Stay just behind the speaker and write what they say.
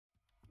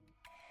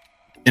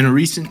In a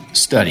recent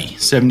study,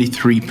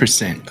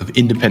 73% of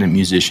independent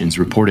musicians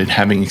reported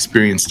having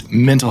experienced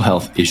mental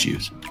health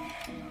issues.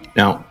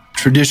 Now,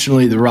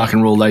 traditionally, the rock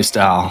and roll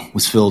lifestyle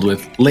was filled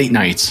with late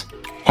nights,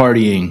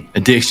 partying,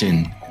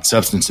 addiction, and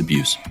substance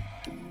abuse.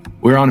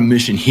 We're on a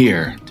mission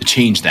here to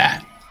change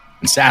that.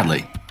 And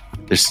sadly,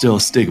 there's still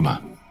a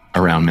stigma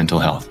around mental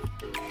health.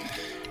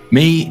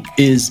 May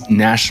is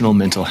National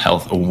Mental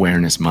Health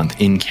Awareness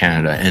Month in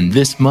Canada, and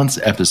this month's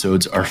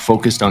episodes are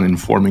focused on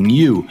informing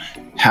you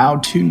how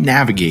to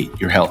navigate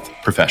your health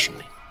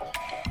professionally.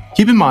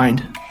 Keep in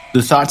mind,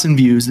 the thoughts and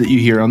views that you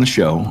hear on the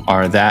show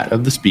are that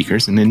of the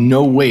speakers and in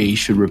no way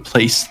should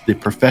replace the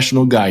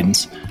professional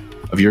guidance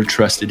of your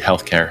trusted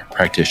healthcare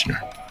practitioner.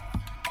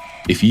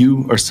 If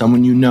you or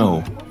someone you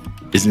know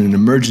is in an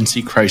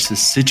emergency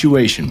crisis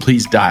situation,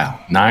 please dial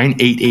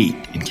 988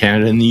 in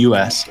Canada and the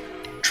US,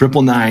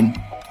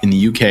 999 in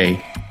the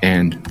UK,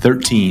 and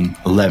 13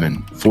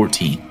 11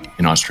 14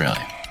 in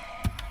Australia.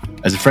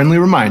 As a friendly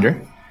reminder,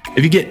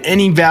 if you get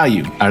any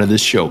value out of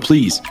this show,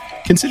 please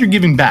consider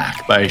giving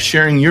back by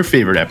sharing your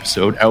favorite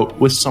episode out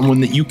with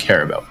someone that you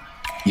care about.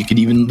 You could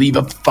even leave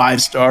a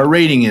 5-star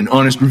rating and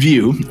honest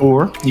review,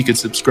 or you could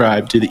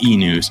subscribe to the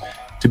e-news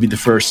to be the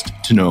first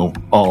to know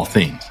all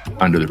things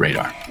under the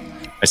radar.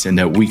 I send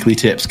out weekly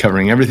tips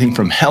covering everything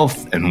from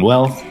health and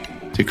wealth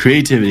to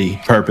creativity,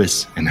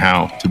 purpose, and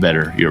how to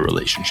better your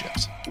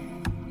relationships.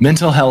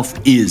 Mental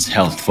health is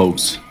health,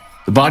 folks.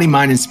 The body,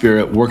 mind, and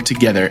spirit work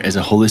together as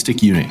a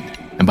holistic unit.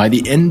 And by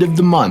the end of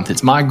the month,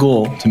 it's my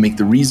goal to make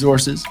the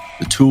resources,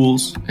 the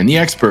tools, and the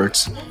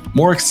experts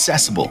more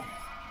accessible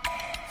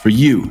for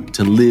you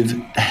to live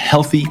a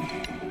healthy,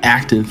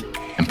 active,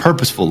 and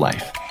purposeful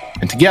life.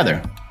 And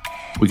together,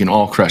 we can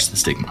all crush the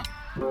stigma.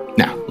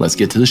 Now, let's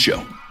get to the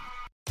show.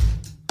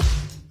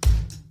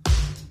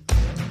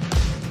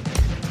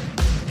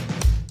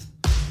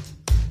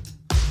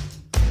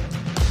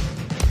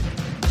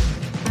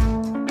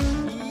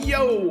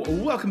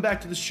 Welcome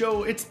back to the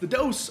show. It's The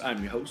Dose.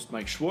 I'm your host,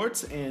 Mike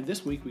Schwartz, and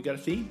this week we got a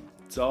theme.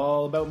 It's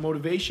all about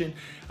motivation.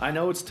 I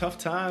know it's tough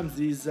times.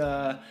 These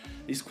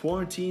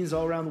quarantines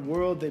all around the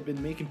world, they've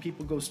been making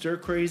people go stir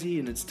crazy,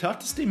 and it's tough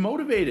to stay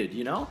motivated,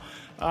 you know?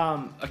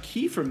 A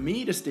key for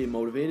me to stay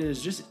motivated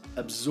is just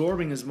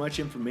absorbing as much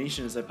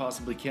information as I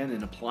possibly can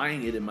and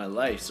applying it in my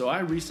life. So I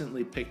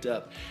recently picked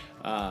up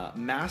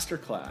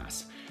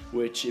Masterclass,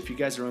 which, if you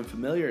guys are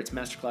unfamiliar, it's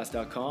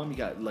masterclass.com. You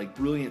got like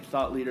brilliant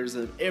thought leaders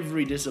of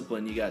every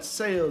discipline. You got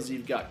sales,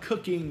 you've got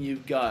cooking,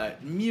 you've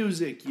got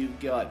music, you've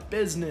got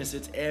business.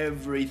 It's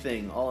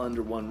everything all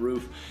under one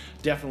roof.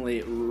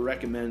 Definitely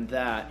recommend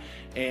that.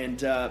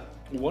 And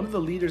one of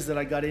the leaders that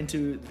I got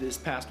into this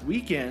past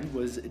weekend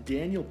was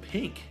Daniel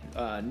Pink,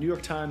 New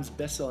York Times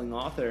bestselling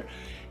author.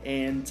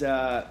 And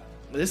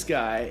this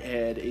guy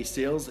had a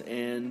sales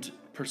and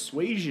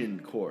persuasion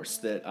course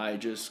that I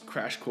just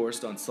crash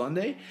coursed on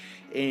Sunday.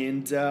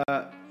 And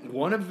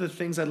one of the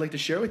things I'd like to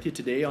share with you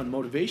today on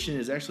motivation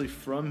is actually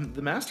from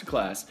the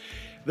masterclass,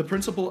 the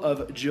principle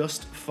of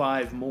just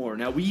 5 more.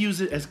 Now, we use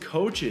it as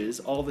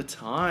coaches all the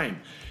time.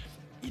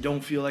 You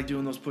don't feel like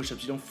doing those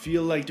push-ups, you don't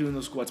feel like doing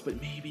those squats,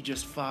 but maybe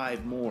just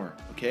 5 more,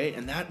 okay?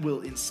 And that will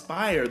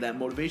inspire that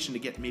motivation to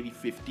get maybe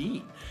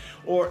 15,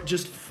 or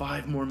just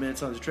 5 more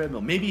minutes on the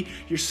treadmill. Maybe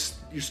you're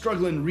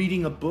struggling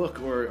reading a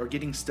book or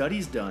getting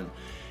studies done.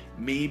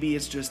 Maybe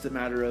it's just a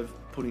matter of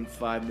putting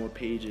 5 more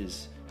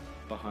pages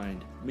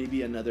behind,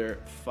 maybe another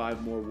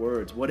 5 more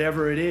words.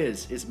 Whatever it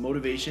is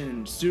motivation,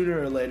 and sooner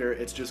or later,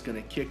 it's just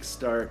gonna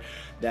kickstart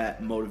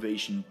that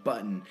motivation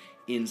button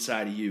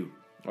inside of you,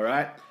 all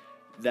right?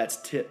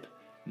 That's tip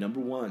number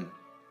 1.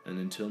 And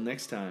until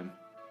next time,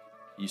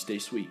 you stay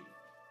sweet.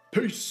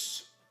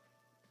 Peace.